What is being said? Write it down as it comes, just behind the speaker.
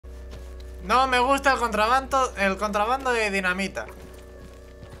No me gusta el contrabando de dinamita.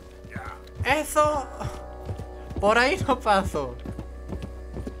 Eso... Por ahí no paso.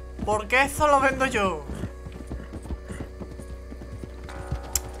 Porque eso lo vendo yo.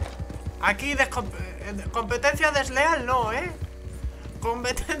 Aquí competencia desleal no, ¿eh?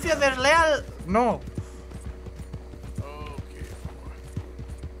 Competencia desleal no.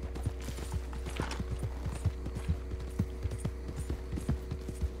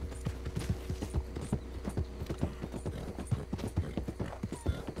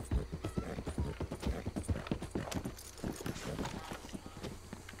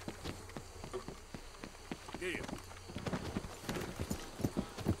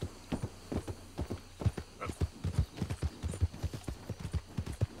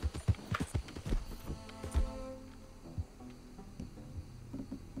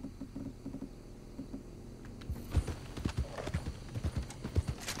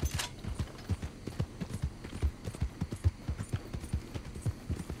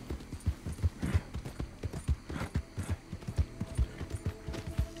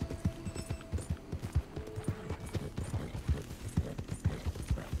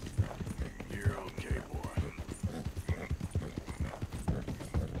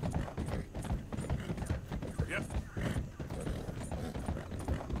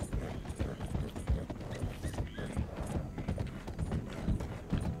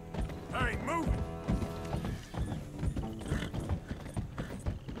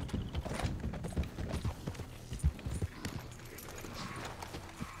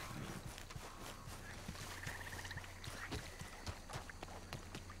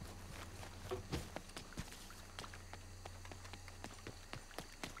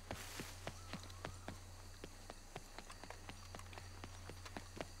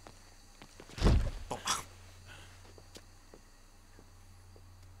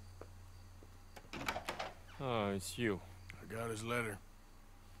 Oh, it's you. I got his letter.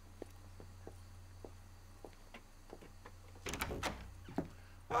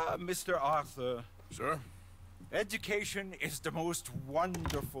 Mr. Arthur. Sir? Education is the most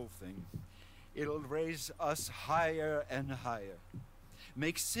wonderful thing. It'll raise us higher and higher.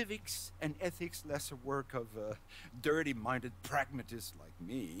 Make civics and ethics less a work of dirty-minded pragmatists like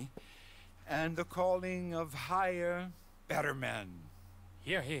me, and the calling of higher, better men.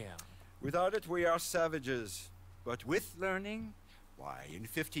 Here, here. Without it, we are savages. But with learning, why, in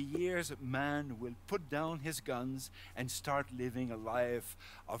 50 years, man will put down his guns and start living a life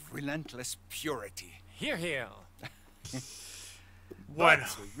of relentless purity. Here, here. Bueno.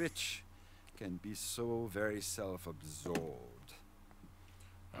 But the rich can be so very self-absorbed.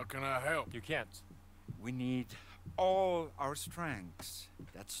 How can I help? You can't. We need all our strengths.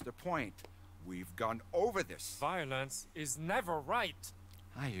 That's the point. We've gone over this. Violence is never right.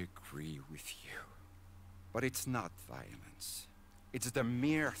 I agree with you. But it's not violence. It's the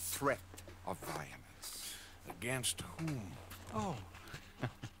mere threat of violence. Against whom? Oh.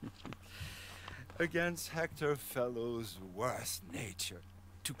 Against Hector Fellow's worst nature.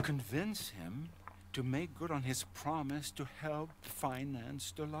 To convince him to make good on his promise to help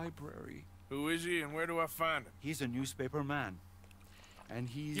finance the library. Who is he and where do I find him? He's a newspaper man. And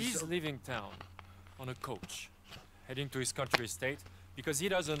He's leaving town on a coach, heading to his country estate because he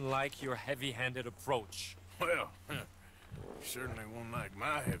doesn't like your heavy-handed approach. Well, you certainly won't like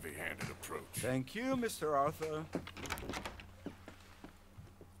my heavy-handed approach. Thank you, Mr. Arthur.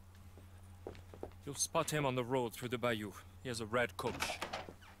 You'll spot him on the road through the bayou. He has a red coach.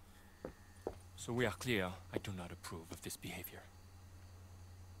 So we are clear, I do not approve of this behavior.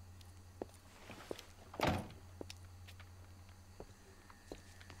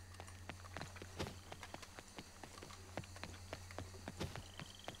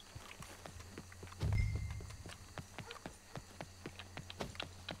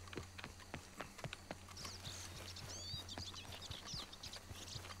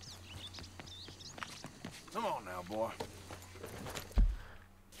 Come on now, boy.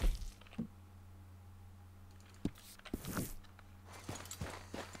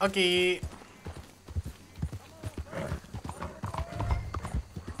 Aquí.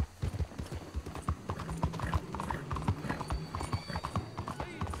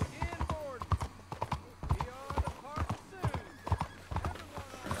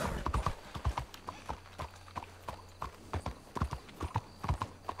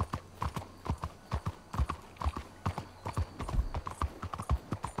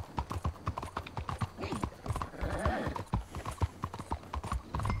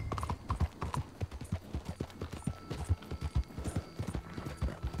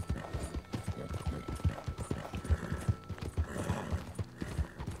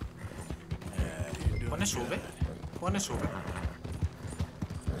 ¿Pone sube? Pone sube.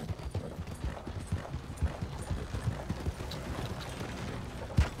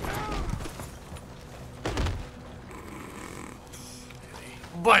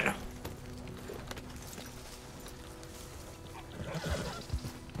 Bueno.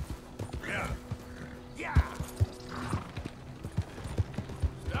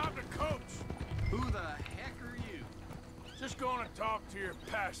 Stop the coach. Who the heck are you? Just gonna talk to your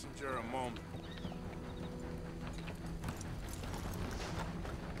passenger a moment.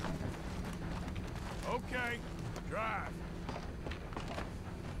 Okay, drive.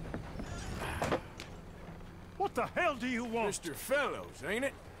 What the hell do you want? Mr. Fellows, ain't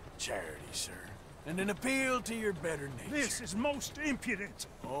it? Charity, sir. And an appeal to your better nature. This is most impudent.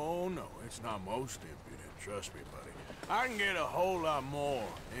 Oh, no, it's not most impudent. Trust me, buddy. I can get a whole lot more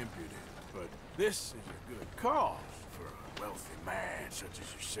impudent, but this is a good cause for a wealthy man such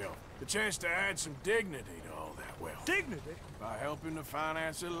as yourself. The chance to add some dignity to all that wealth. Dignity? By helping to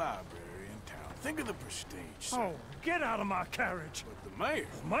finance a library in town. Think of the prestige, sir. Oh, get out of my carriage. But the mayor...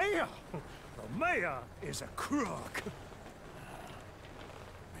 Mayor? The mayor is a crook.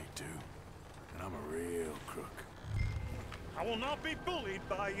 Me too. And I'm a real crook. I will not be bullied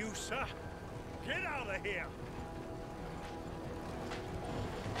by you, sir. Get out of here.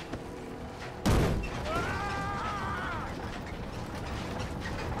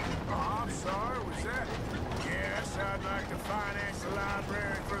 Oh, I'm sorry, was that? Yes, I'd like to finance the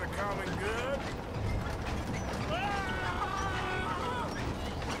library for the common good.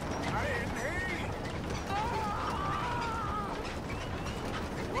 I didn't hear you.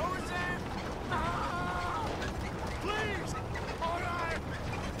 What was that? Please! All right!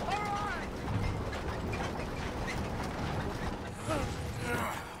 All right!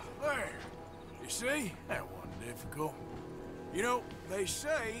 There. You see? That wasn't difficult. You know, they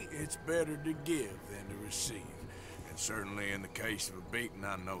say it's better to give than to receive. And certainly in the case of a beating,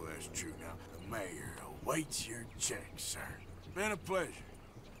 I know that's true. Now, the mayor awaits your check, sir. It's been a pleasure.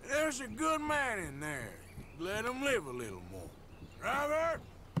 There's a good man in there. Let him live a little more. Driver!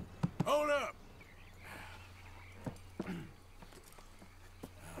 Hold up!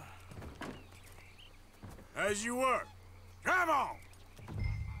 As you were. Drive on!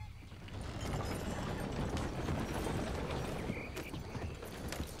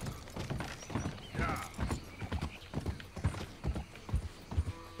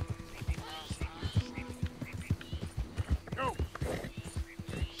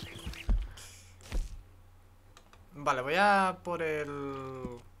 Vale, voy a por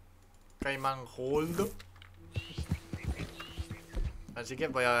el Caimán Hold. Así que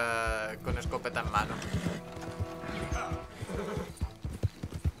voy a con escopeta en mano.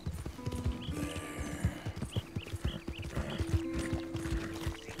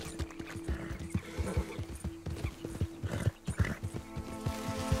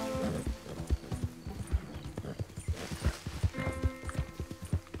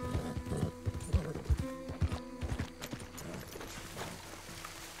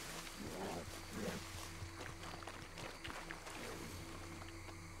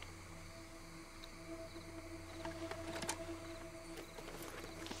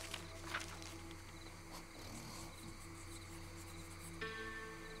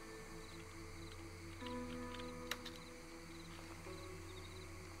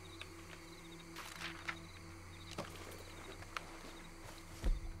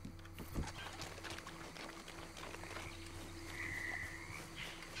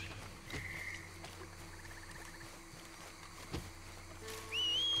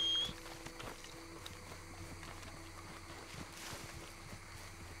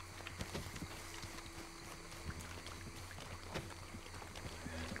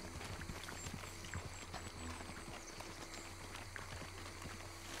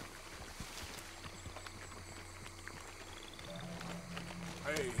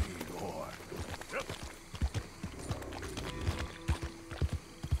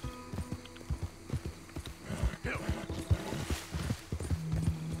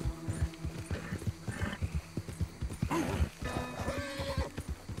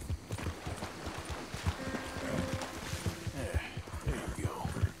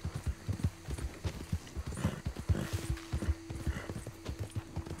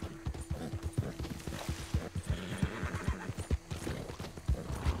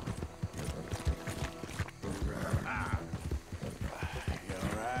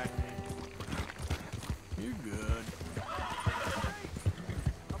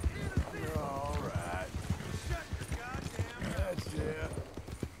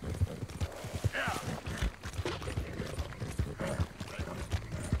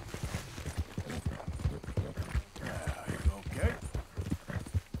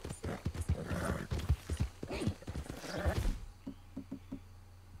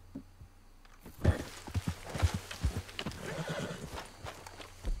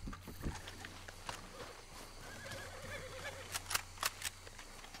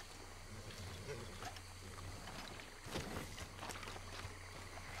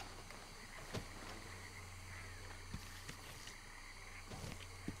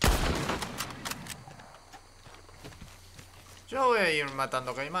 Yo voy a ir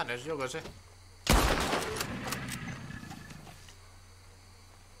matando caimanes, yo qué sé.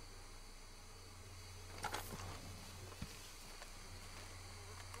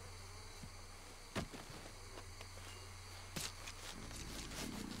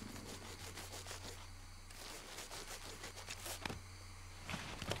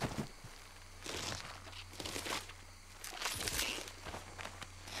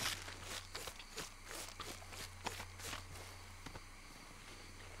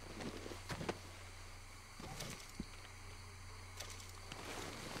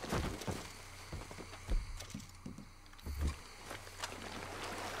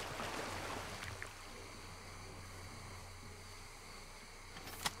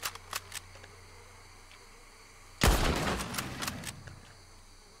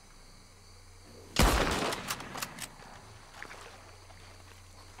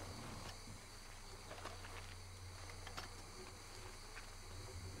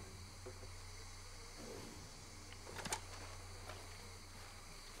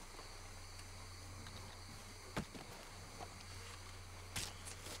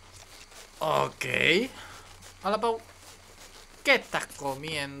 Ok. Hola, Pau. ¿Qué estás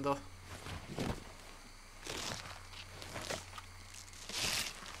comiendo?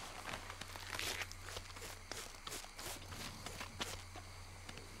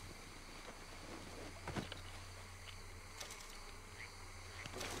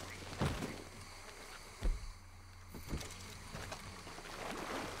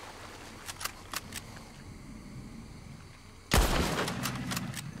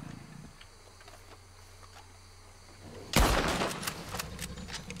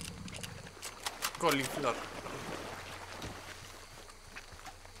 Coliflor.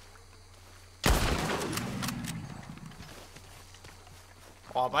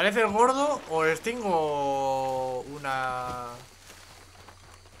 O aparece el gordo o extingo una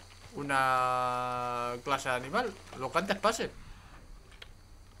clase de animal. Lo que antes pase.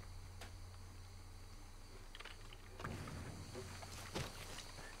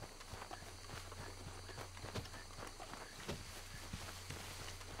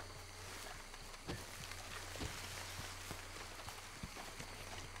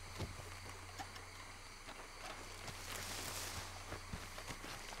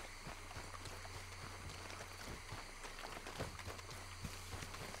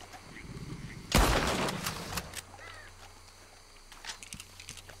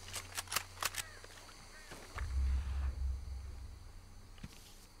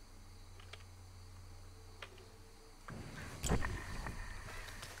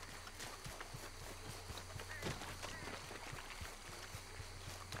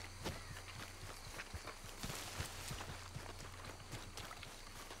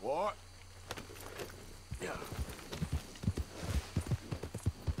 What? Yeah.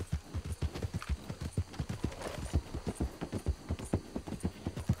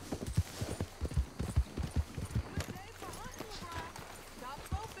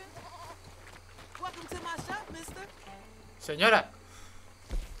 Señora,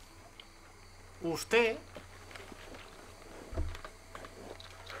 usted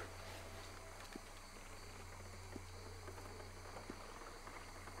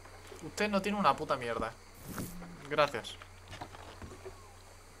no tiene una puta mierda. Gracias.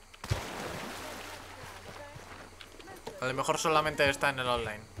 A lo mejor solamente está en el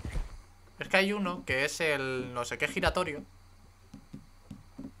online. Es que hay uno que es el no sé qué giratorio,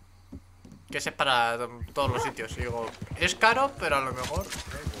 que ese es para todos los sitios. Y digo, es caro, pero a lo mejor...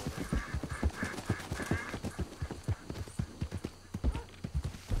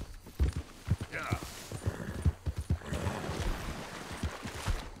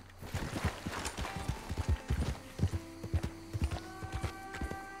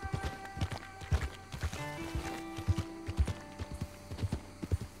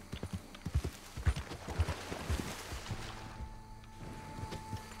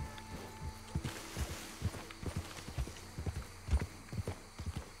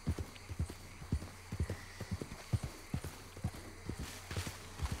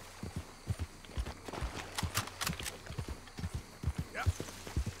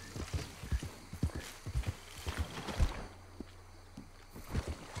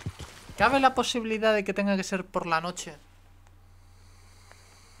 ¿Cabe la posibilidad de que tenga que ser por la noche?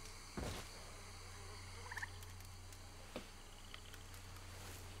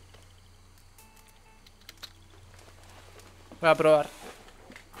 Voy a probar.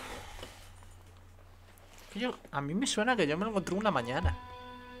 A mí me suena que yo me lo encontré una mañana.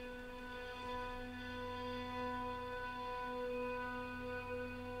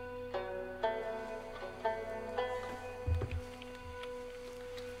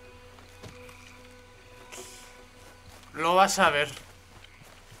 Lo vas a ver.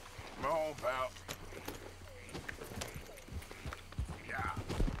 Come on, pal. Yeah.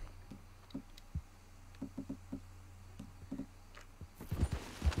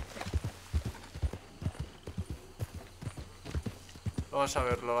 Lo vas a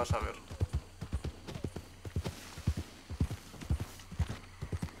ver, lo vas a ver.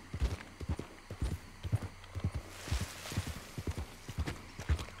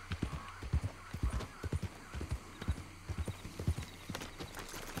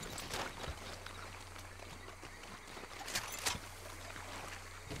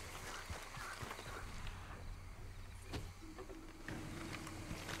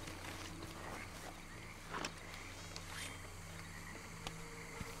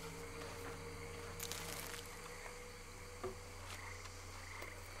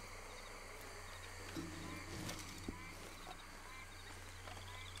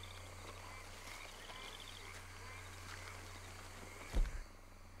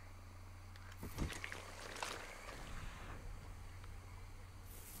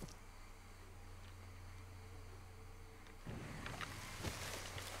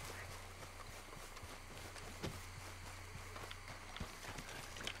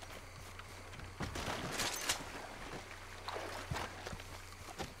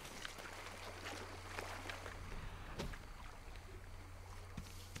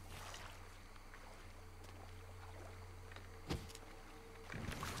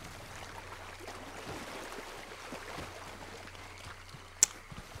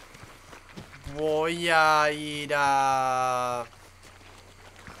 Voy a ir a...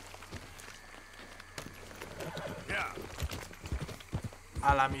 Yeah.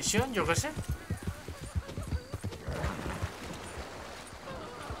 a la misión, yo qué sé.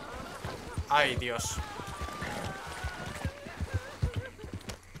 Ay, Dios.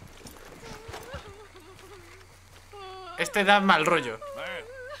 Este da mal rollo. Man,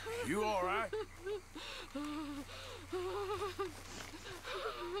 you all right?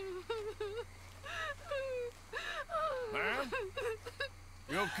 Ma'am?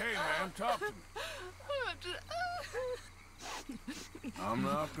 You okay, ma'am? Talk to me. I'm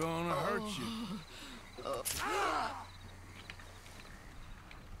not gonna hurt you.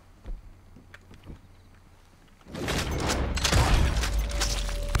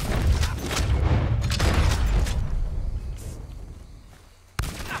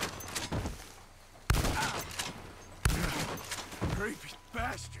 Creepy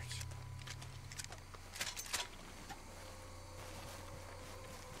bastards.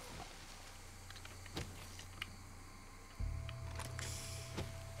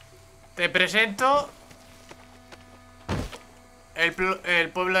 Te presento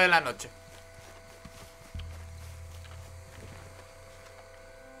el pueblo de la noche.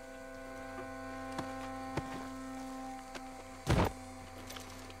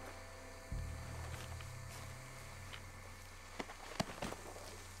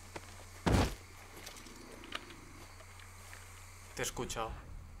 Te he escuchado.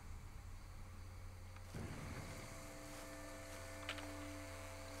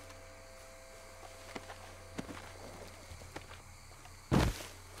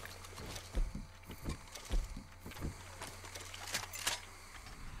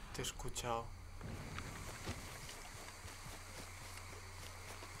 Te he escuchado.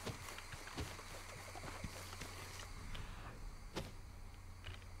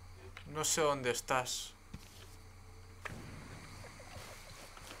 No sé dónde estás,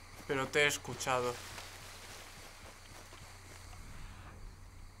 pero te he escuchado.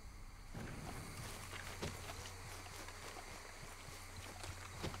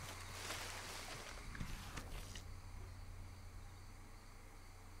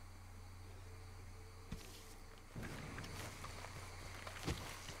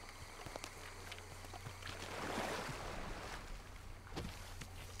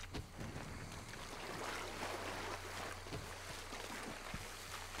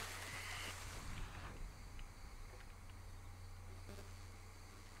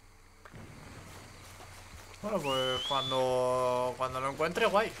 Bueno, pues cuando lo encuentre,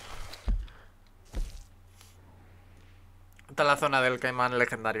 guay. Esta es la zona del caimán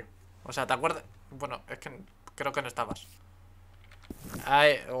legendario. O sea, ¿te acuerdas? Bueno, es que creo que no estabas.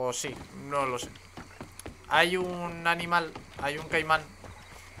 O sí, no lo sé. Hay un animal, hay un caimán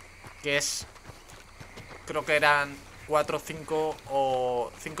que es... Creo que eran 4, 5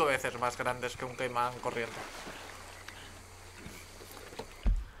 o 5 veces más grandes que un caimán corriente.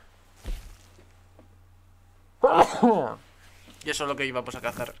 Y eso es lo que íbamos a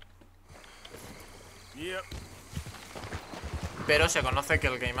cazar. Yep. Pero se conoce que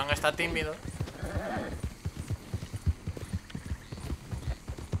el caimán está tímido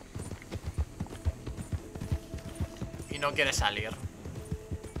no quiere salir.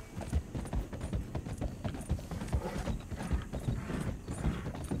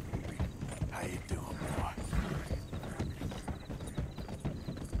 How you doing, boy?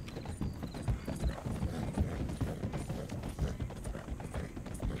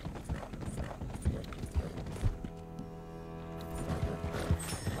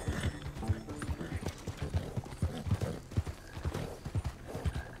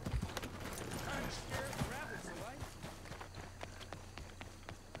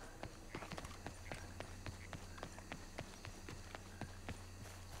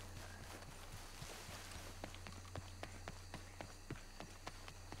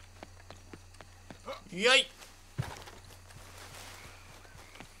 ¡Yay!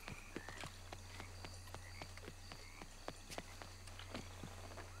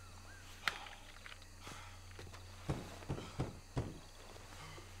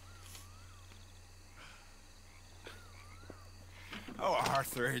 Oh,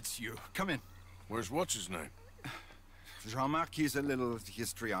 Arthur, it's you. Come in. Where's what's-his-name? Jean-Marc, he's a little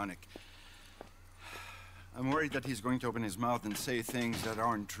histrionic. I'm worried that he's going to open his mouth and say things that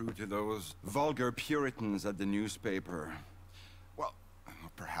aren't true to those vulgar Puritans at the newspaper. Well,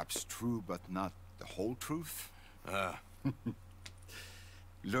 perhaps true, but not the whole truth.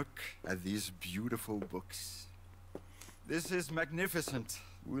 Look at these beautiful books. This is magnificent.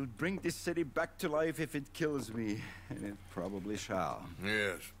 We'll bring this city back to life if it kills me, and it probably shall.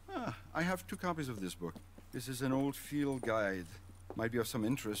 Yes. I have 2 copies of this book. This is an old field guide. Might be of some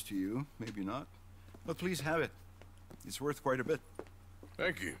interest to you, maybe not. But please have it. It's worth quite a bit.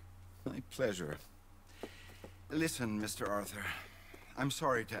 Thank you. My pleasure. Listen, Mr. Arthur. I'm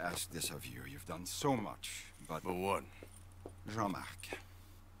sorry to ask this of you. You've done so much, but... But what? Jean-Marc.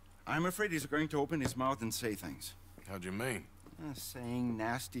 I'm afraid he's going to open his mouth and say things. How'd you mean? Saying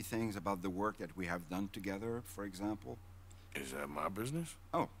nasty things about the work that we have done together, for example. Is that my business?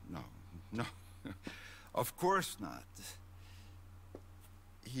 Oh, no. No. Of course not.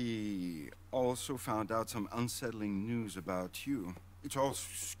 He also found out some unsettling news about you. It's all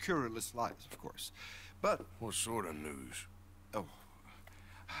scurrilous lies, of course. But... What sort of news? Oh,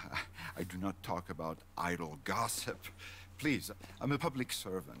 I do not talk about idle gossip. Please, I'm a public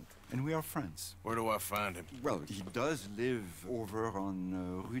servant, and we are friends. Where do I find him? Well, he does live over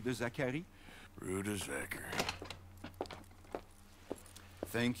on Rue de Zachary. Rue de Zachary.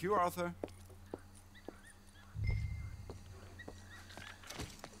 Thank you, Arthur.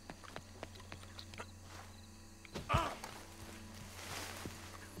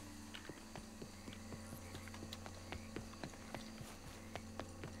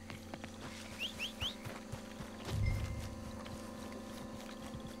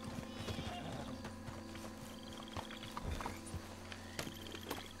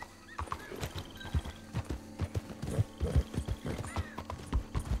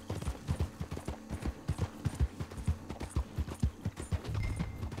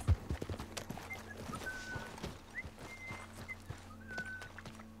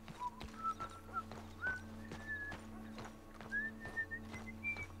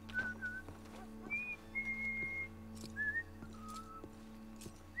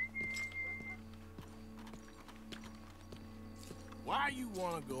 Why you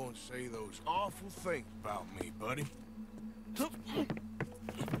want to go and say those awful things about me, buddy?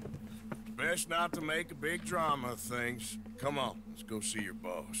 Best not to make a big drama of things. Come on, let's go see your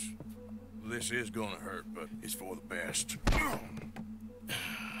boss. This is gonna hurt, but it's for the best.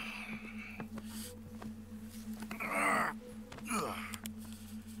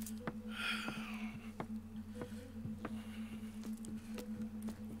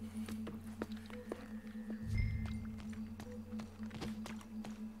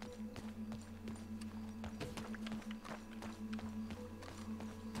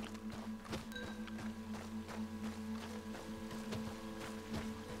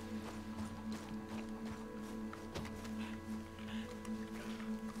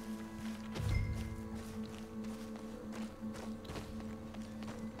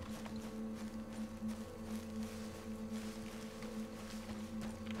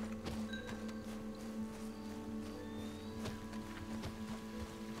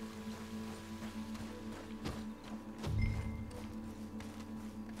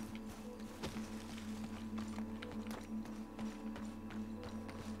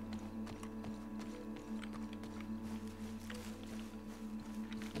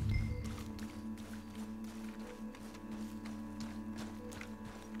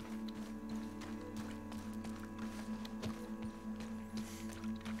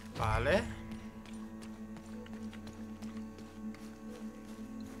 Vale.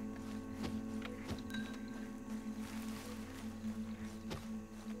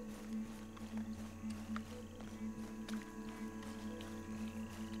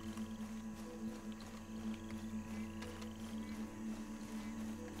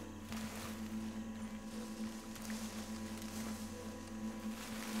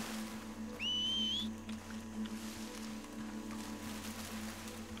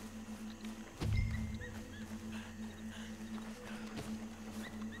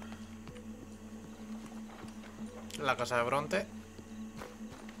 La casa de Bronte.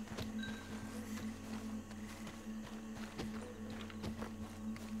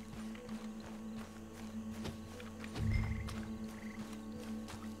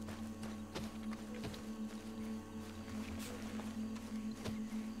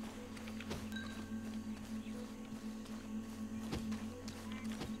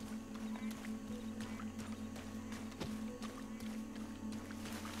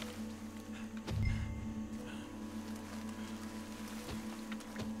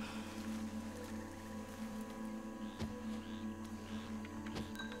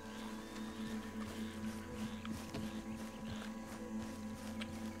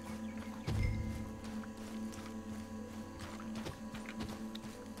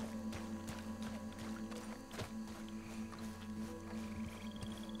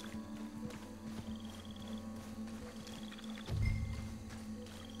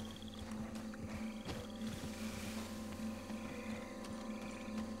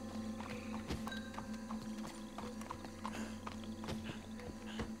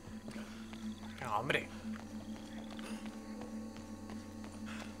 Venga, hombre.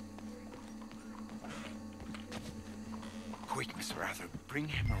 Quick, Mr. Adler, bring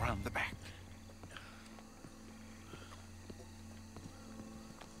him around the back.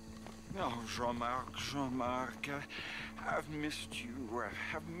 Oh, Jean-Marc, I've missed you,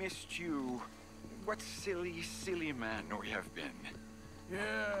 I've missed you. What silly man we have been.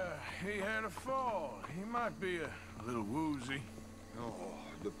 Yeah, he had a fall. He might be a little woozy. Oh,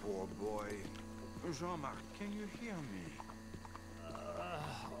 the poor boy. Jean-Marc, can you hear me?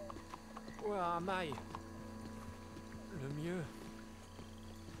 Where am I? Lemieux?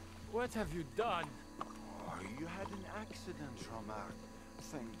 What have you done? Oh, you had an accident, Jean-Marc.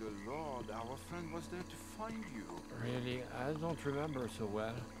 Thank the Lord, our friend was there to find you. Really, I don't remember so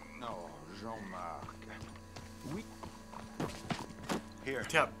well. No, Jean-Marc. We... Here.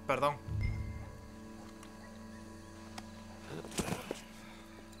 Hostia, perdón.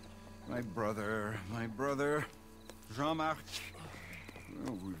 My brother, Jean-Marc.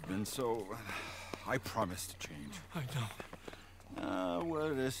 Oh, we've been so... I promised to change. I know.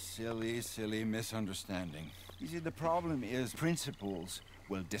 What a silly misunderstanding. You see, the problem is principles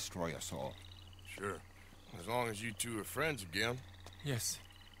will destroy us all. Sure. As long as you two are friends again. Yes.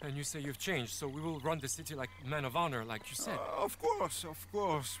 And you say you've changed, so we will run the city like men of honor, like you said. Of course.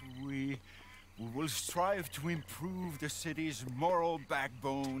 We will strive to improve the city's moral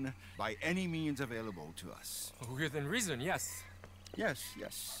backbone by any means available to us. Within reason, yes.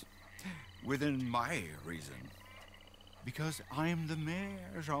 Yes. Within my reason. Because I'm the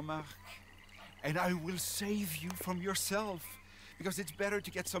mayor, Jean-Marc. And I will save you from yourself. Because it's better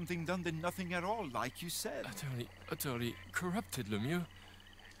to get something done than nothing at all, like you said. Utterly corrupted, Lemieux.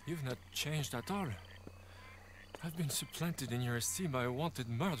 You've not changed at all. I've been supplanted in your esteem by a wanted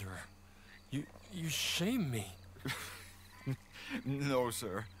murderer. You shame me. No,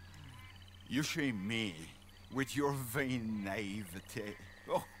 sir. You shame me with your vain naivete.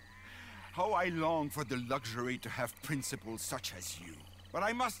 Oh, how I long for the luxury to have principles such as you. But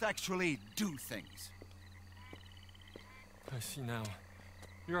I must actually do things. I see now.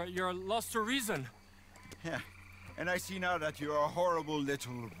 You're lost to reason. Yeah, and I see now that you're a horrible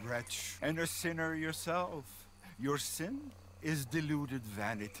little wretch and a sinner yourself. Your sin is deluded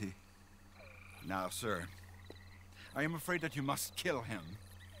vanity. Now, sir, I am afraid that you must kill him.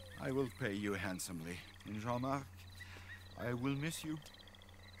 I will pay you handsomely. And Jean-Marc, I will miss you.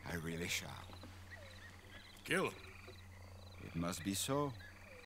 I really shall. Kill him. It must be so.